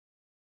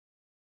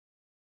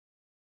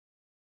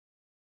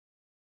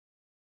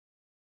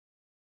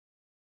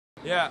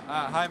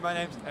Hi, my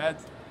name's Ed,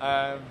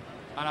 and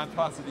I'm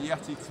part of the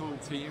Yeti tool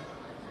team.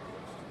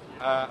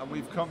 And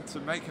we've come to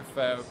Maker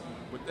Faire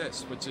with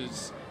this, which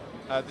is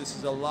this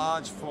is a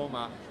large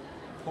format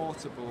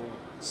portable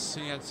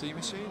CNC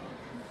machine,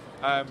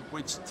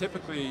 which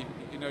typically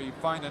you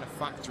find in a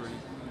factory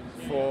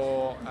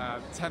for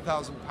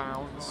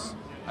 £10,000.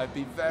 It'd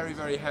be very,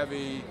 very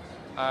heavy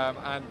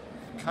and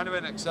kind of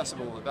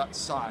inaccessible at that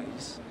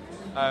size.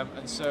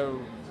 And so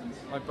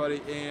my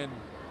buddy Ian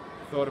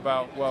thought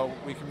about, well,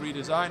 we can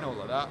redesign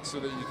all of that so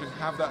that you can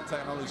have that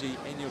technology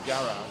in your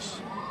garage,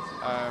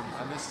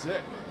 and this is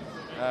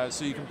it.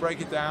 So you can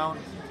break it down.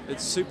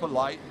 It's super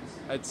light.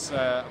 It's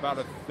about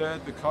a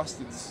third the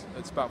cost.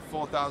 It's about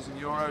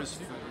 €4,000.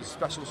 The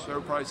special show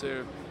price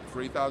here,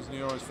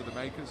 €3,000 for the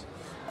makers.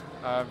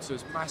 So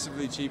it's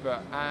massively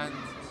cheaper, and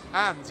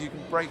you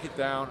can break it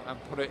down and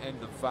put it in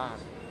the van.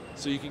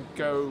 So you can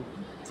go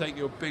take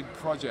your big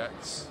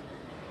projects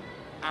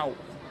out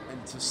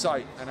into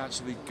site and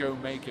actually go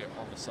make it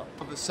on the site.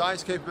 But the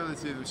size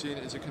capability of the machine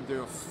is it can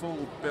do a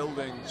full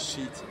building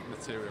sheet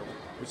material,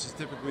 which is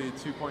typically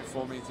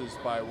 2.4 meters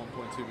by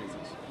 1.2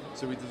 meters.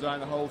 So we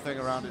designed the whole thing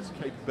around its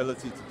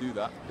capability to do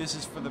that. This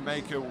is for the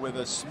maker with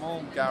a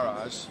small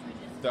garage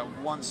that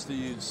wants to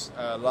use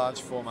large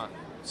format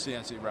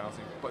CNC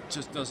routing, but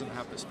just doesn't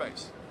have the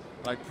space.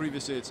 Like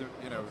previously,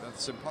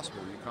 that's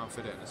impossible. You can't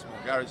fit it in a small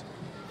garage.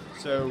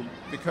 So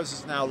because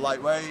it's now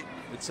lightweight,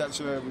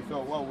 etc., we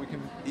thought, well, we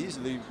can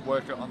easily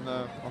work it on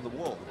the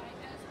wall.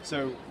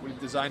 So we've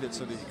designed it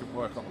so that you can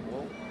work on the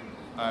wall,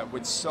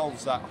 which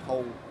solves that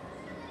whole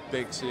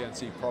big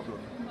CNC problem.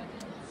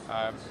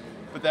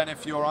 But then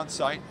if you're on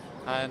site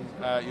and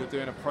you're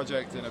doing a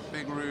project in a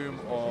big room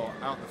or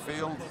out in the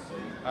field,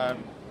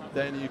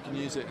 then you can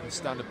use it in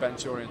standard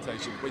bench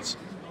orientation, which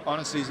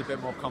honestly is a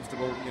bit more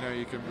comfortable.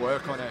 You can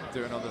work on it,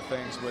 doing other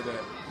things with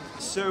it.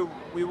 So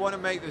we want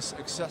to make this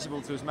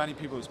accessible to as many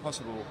people as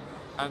possible,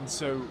 and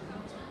so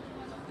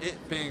it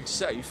being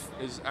safe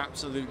is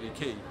absolutely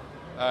key.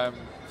 And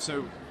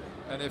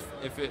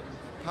if it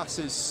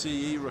passes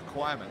CE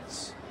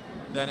requirements,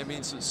 then it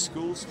means that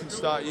schools can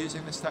start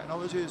using this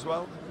technology as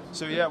well.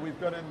 So yeah, we've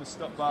got in the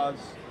stop bars,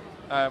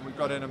 we've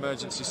got in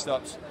emergency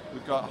stops,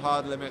 we've got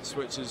hard limit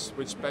switches,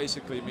 which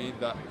basically mean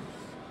that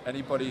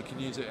anybody can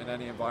use it in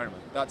any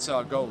environment. That's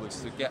our goal, is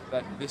to get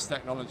this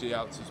technology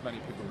out to as many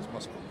people as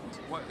possible.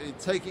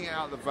 Taking it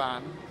out of the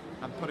van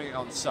and putting it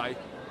on site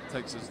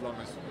takes as long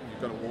as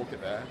you've got to walk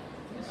it there.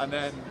 And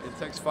then it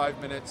takes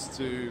 5 minutes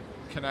to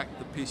connect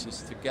the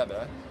pieces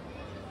together.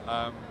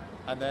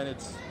 And then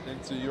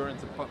you're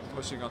into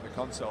pushing on the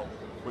console,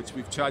 which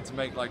we've tried to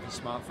make like a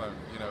smartphone,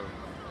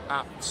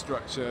 app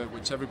structure,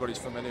 which everybody's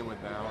familiar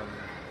with now.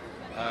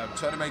 And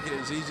trying to make it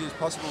as easy as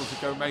possible to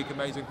go make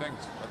amazing things.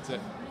 That's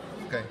it.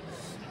 Okay.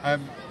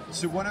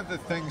 So one of the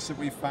things that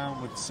we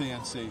found with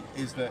CNC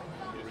is that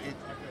it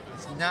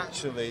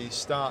naturally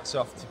starts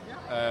off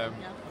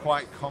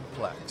quite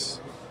complex.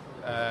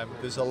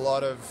 There's a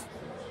lot of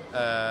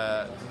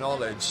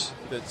knowledge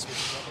that's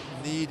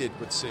needed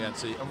with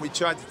CNC, and we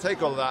tried to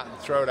take all of that and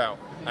throw it out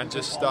and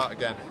just start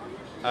again.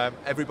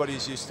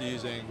 Everybody's used to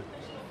using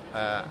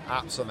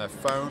apps on their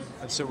phone,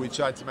 and so we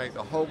tried to make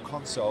the whole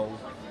console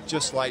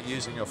just like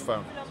using your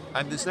phone.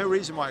 And there's no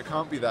reason why it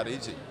can't be that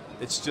easy.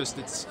 It's just,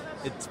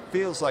 it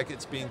feels like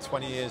it's been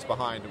 20 years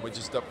behind, and we're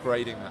just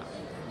upgrading that.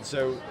 And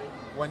so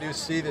when you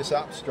see this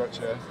app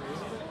structure,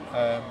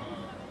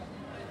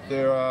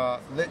 there are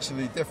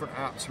literally different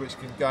apps which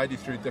can guide you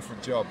through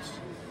different jobs,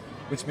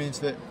 which means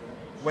that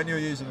when you're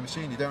using the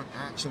machine, you don't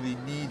actually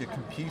need a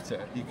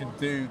computer. You can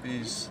do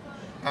these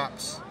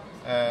apps,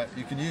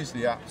 you can use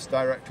the apps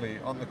directly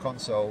on the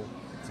console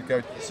to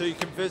go. So you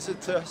can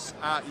visit us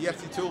at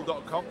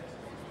yetitool.com.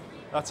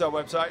 That's our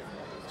website.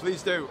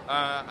 Please do,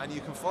 and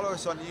you can follow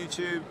us on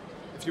YouTube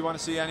if you want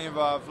to see any of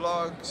our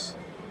vlogs,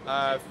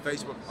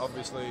 Facebook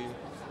obviously,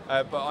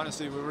 but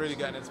honestly we're really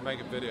getting into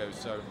making videos,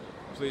 so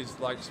please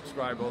like,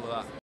 subscribe, all of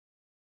that.